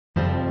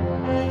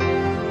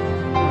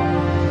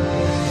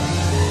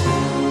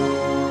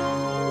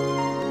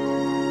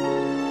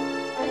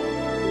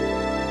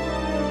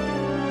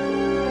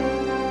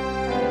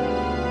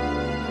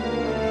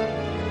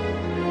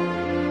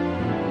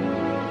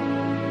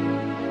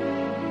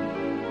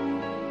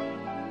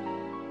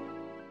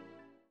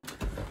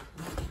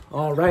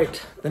All right,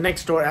 the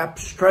next door app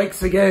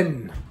strikes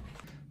again.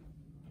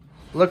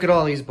 Look at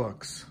all these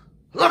books.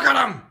 Look at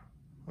them!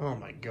 Oh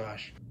my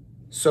gosh.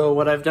 So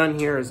what I've done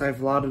here is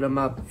I've lotted them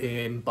up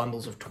in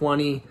bundles of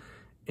 20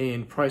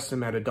 and priced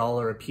them at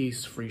 $1 a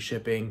piece, free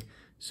shipping.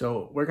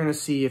 So we're gonna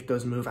see if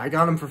those move. I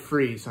got them for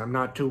free, so I'm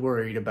not too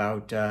worried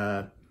about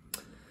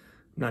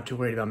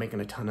making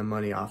a ton of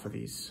money off of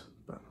these.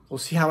 But we'll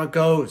see how it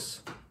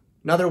goes.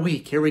 Another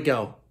week, here we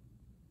go.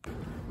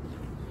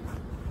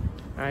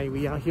 All right,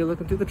 we out here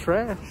looking through the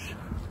trash.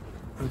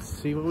 Let's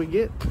see what we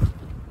get.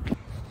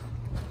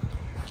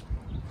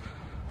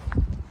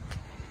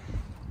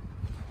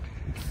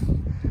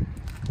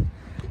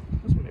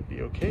 This might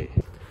be okay.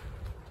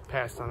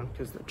 Passed on them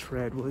because the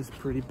tread was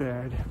pretty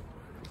bad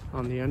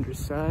on the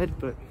underside,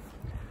 but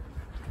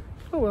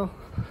oh well.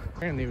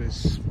 Apparently it was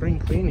spring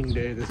cleaning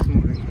day this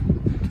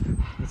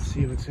morning. Let's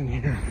see what's in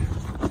here,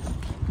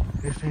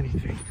 if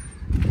anything.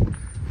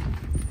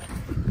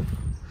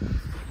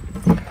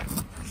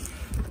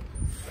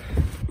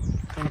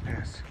 Don't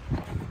pass.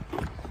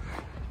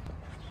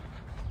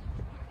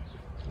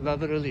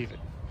 Love it or leave it.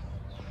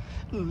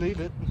 Leave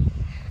it.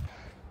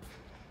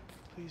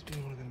 Please be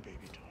one of them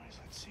baby toys.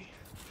 Let's see.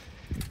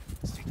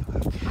 Let's take a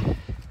look.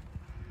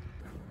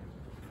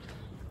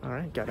 All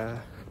right, got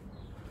a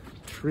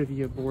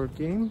trivia board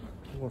game.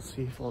 We'll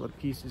see if all the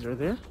pieces are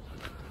there.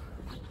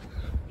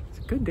 It's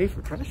a good day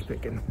for trash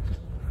picking.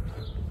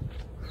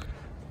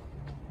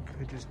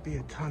 Could just be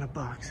a ton of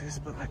boxes,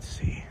 but let's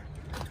see.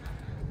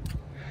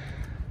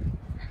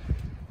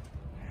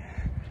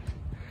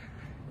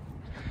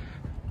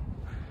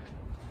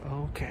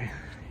 Okay,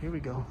 here we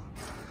go.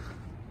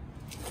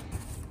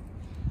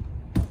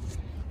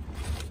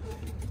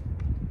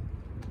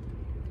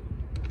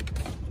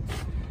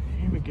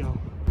 Here we go.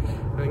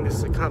 I think this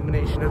is a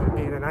combination of it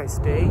being a nice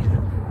day,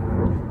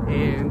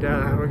 and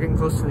we're getting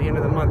close to the end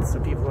of the month, so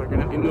people are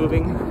going to be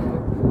moving.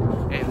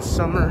 And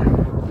summer,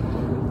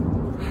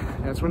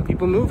 that's when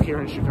people move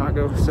here in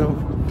Chicago, so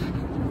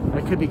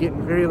I could be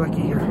getting very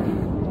lucky here.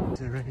 Is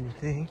there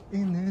anything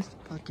in this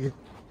bucket?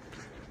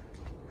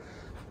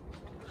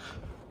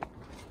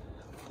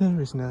 There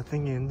is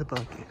nothing in the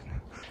bucket.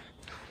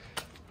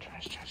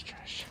 Trash, trash,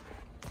 trash.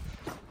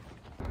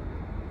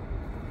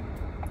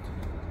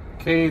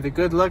 Okay, the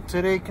good luck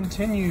today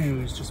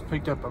continues. Just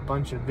picked up a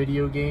bunch of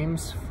video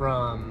games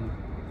from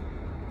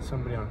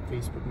somebody on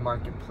Facebook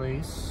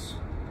Marketplace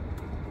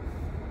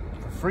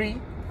for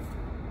free.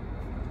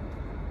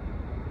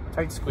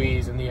 Tight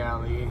squeeze in the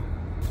alley.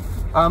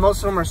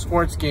 Most of them are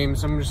sports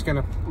games. I'm just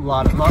gonna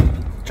lot them up.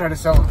 Try to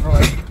sell them for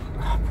like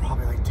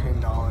probably like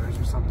 $10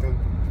 or something.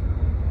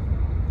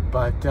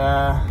 But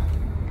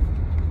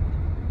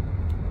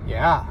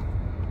yeah,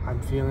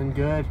 I'm feeling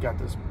good. Got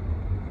this,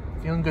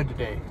 feeling good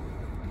today.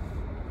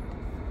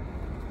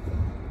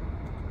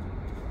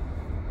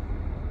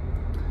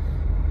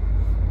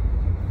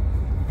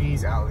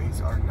 These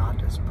alleys are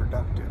not as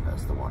productive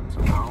as the ones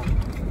around.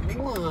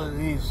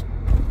 These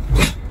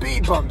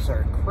speed bumps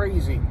are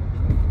crazy.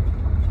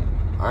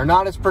 Are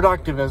not as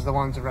productive as the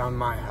ones around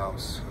my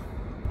house.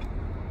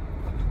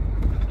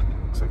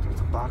 Looks like there's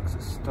a box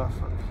of stuff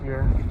up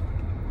here.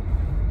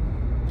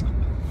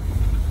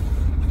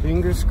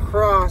 Fingers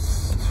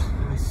crossed.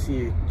 I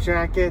see a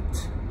jacket.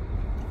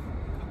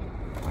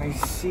 I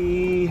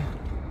see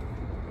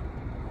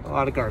a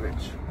lot of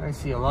garbage. I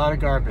see a lot of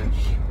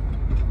garbage.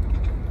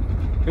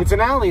 It's an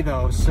alley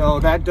though, so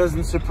that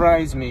doesn't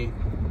surprise me.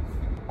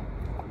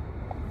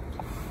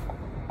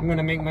 I'm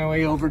gonna make my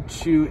way over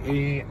to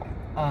a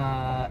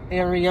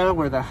area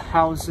where the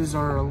houses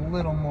are a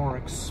little more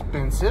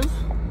expensive.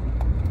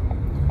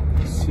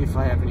 Let's see if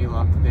I have any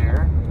luck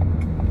there.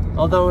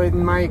 Although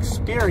in my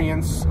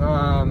experience,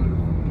 the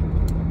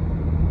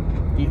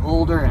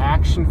older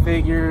action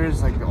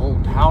figures, like the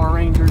old Power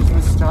Rangers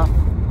and stuff,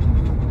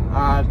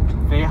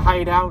 they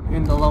hide out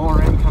in the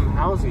lower income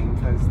housing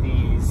because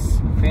these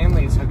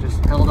families have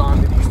just held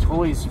on to these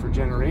toys for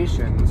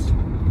generations.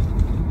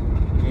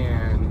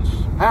 And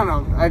I don't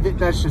know, I think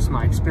that's just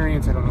my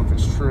experience. I don't know if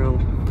it's true,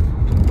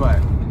 but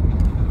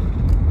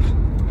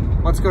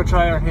let's go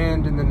try our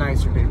hand in the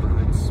nicer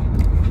neighborhoods.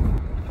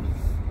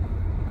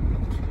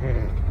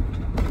 Okay.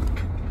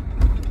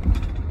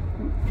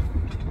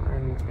 We're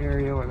in an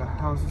area where the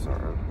houses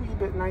are a wee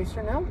bit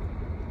nicer now.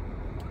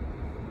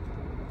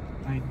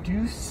 I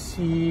do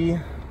see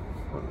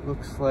what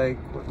looks like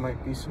what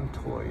might be some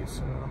toys,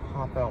 so I'm gonna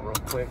hop out real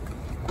quick.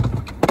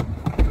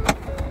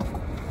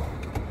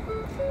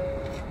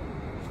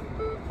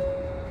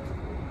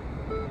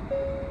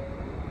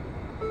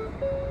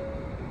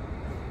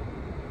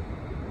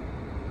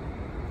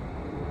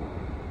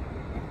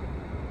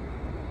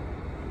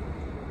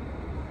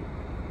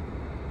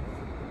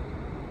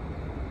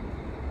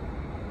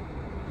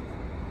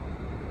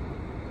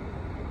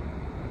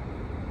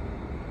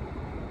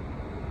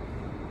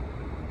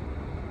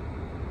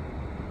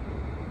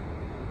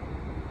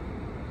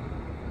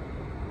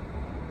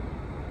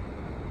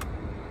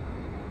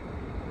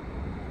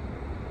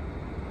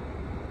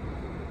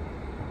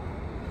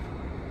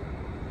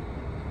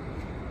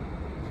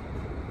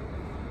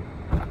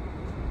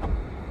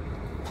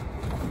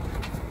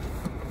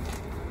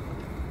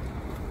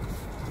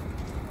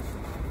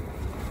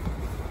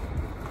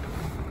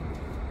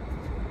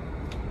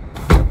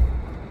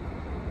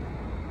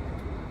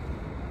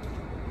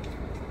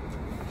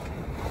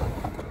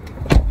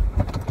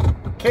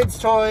 kids'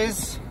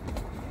 toys,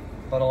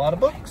 but a lot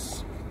of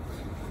books,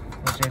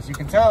 which, as you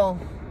can tell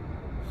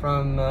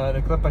from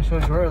the clip I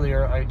showed you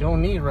earlier, I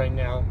don't need right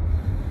now.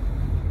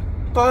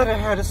 But I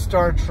had a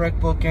Star Trek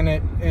book in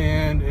it,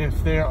 and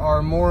if there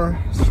are more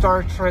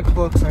Star Trek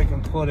books I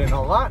can put in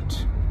a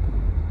lot,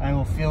 I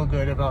will feel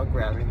good about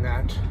grabbing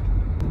that.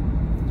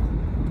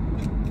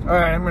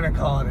 Alright, I'm gonna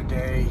call it a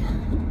day.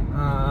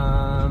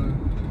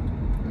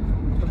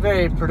 A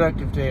very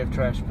productive day of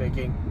trash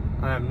picking.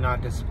 I'm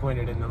not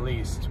disappointed in the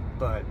least,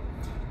 but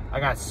I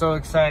got so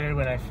excited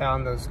when I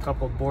found those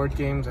couple board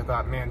games. I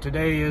thought, man,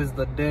 today is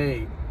the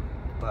day.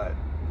 But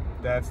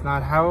that's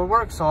not how it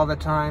works all the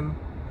time,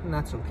 and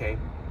that's okay.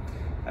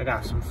 I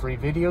got some free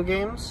video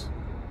games.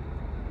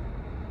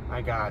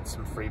 I got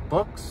some free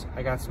books.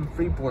 I got some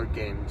free board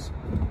games.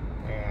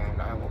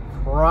 And I will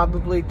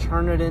probably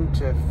turn it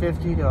into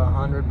 50 to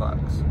 100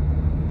 bucks.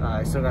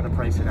 I still got to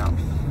price it out.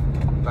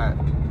 But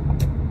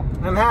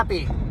I'm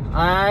happy.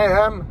 I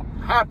am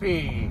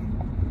happy.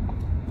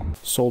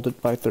 Sold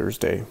it by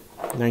Thursday.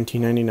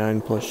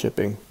 $19.99 plus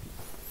shipping.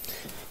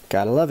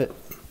 Gotta love it.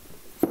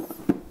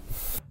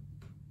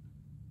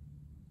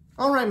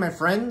 Alright, my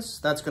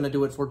friends, that's going to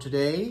do it for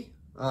today,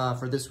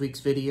 for this week's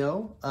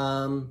video.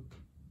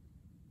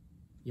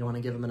 You want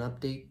to give them an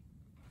update?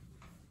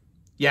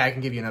 Yeah, I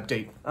can give you an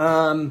update.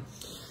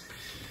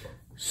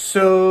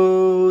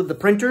 So, the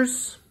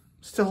printers,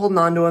 still holding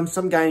on to them.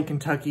 Some guy in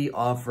Kentucky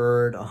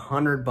offered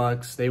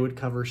 $100. They would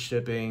cover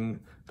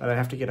shipping, but I'd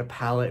have to get a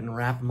pallet and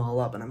wrap them all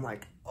up. And I'm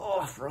like,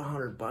 oh, for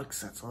 $100,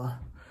 that's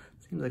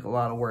seems like a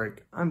lot of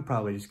work. I'm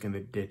probably just going to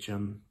ditch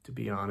them, to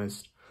be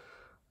honest.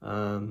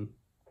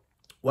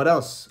 What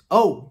else?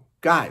 Oh,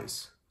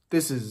 guys,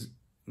 this is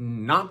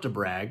not to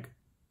brag,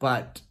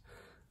 but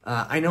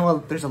I know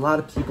there's a lot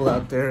of people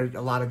out there,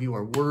 a lot of you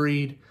are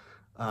worried,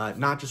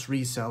 not just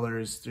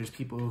resellers, there's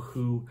people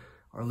who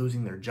are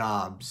losing their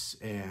jobs,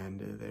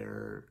 and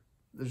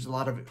there's a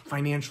lot of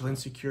financial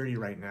insecurity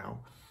right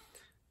now.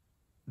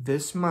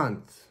 This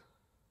month,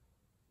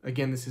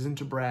 again, this isn't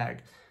to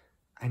brag,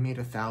 I made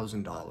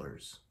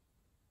 $1,000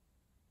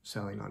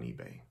 selling on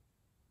eBay.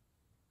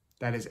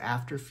 That is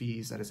after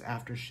fees, that is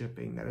after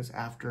shipping, that is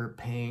after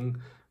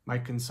paying my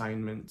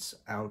consignments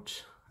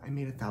out. I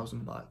made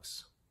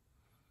 $1,000.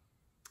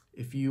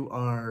 If you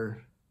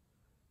are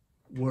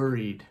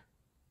worried,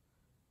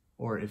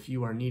 or if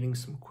you are needing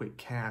some quick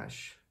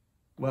cash,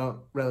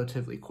 well,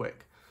 relatively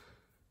quick,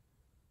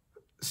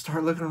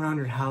 start looking around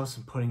your house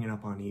and putting it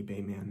up on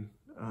eBay, man.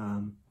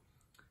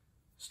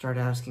 Start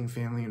asking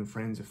family and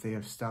friends if they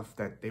have stuff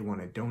that they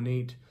want to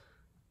donate.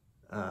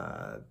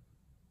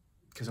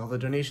 Because all the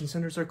donation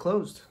centers are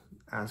closed.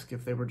 Ask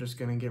if they were just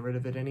going to get rid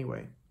of it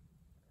anyway.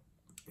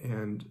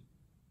 And,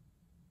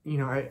 you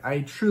know,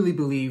 I truly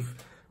believe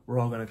we're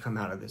all going to come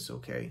out of this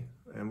okay.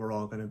 And we're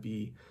all going to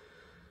be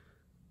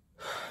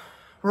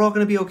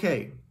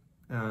okay.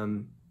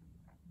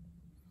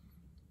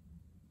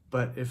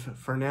 But if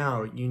for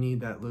now you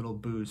need that little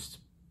boost,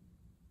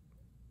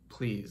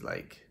 please,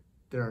 like,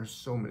 there are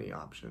so many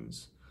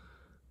options.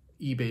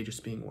 eBay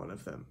just being one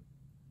of them.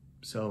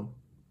 So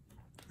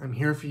I'm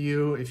here for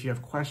you. If you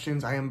have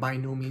questions, I am by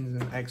no means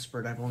an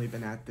expert. I've only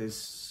been at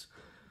this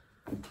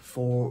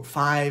for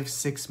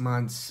 5-6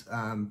 months,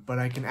 but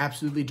I can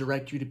absolutely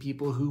direct you to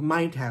people who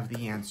might have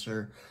the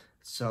answer.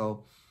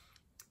 So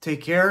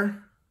take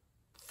care.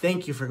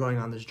 Thank you for going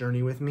on this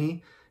journey with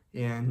me,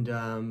 and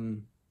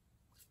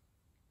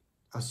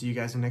I'll see you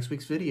guys in next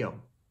week's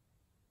video.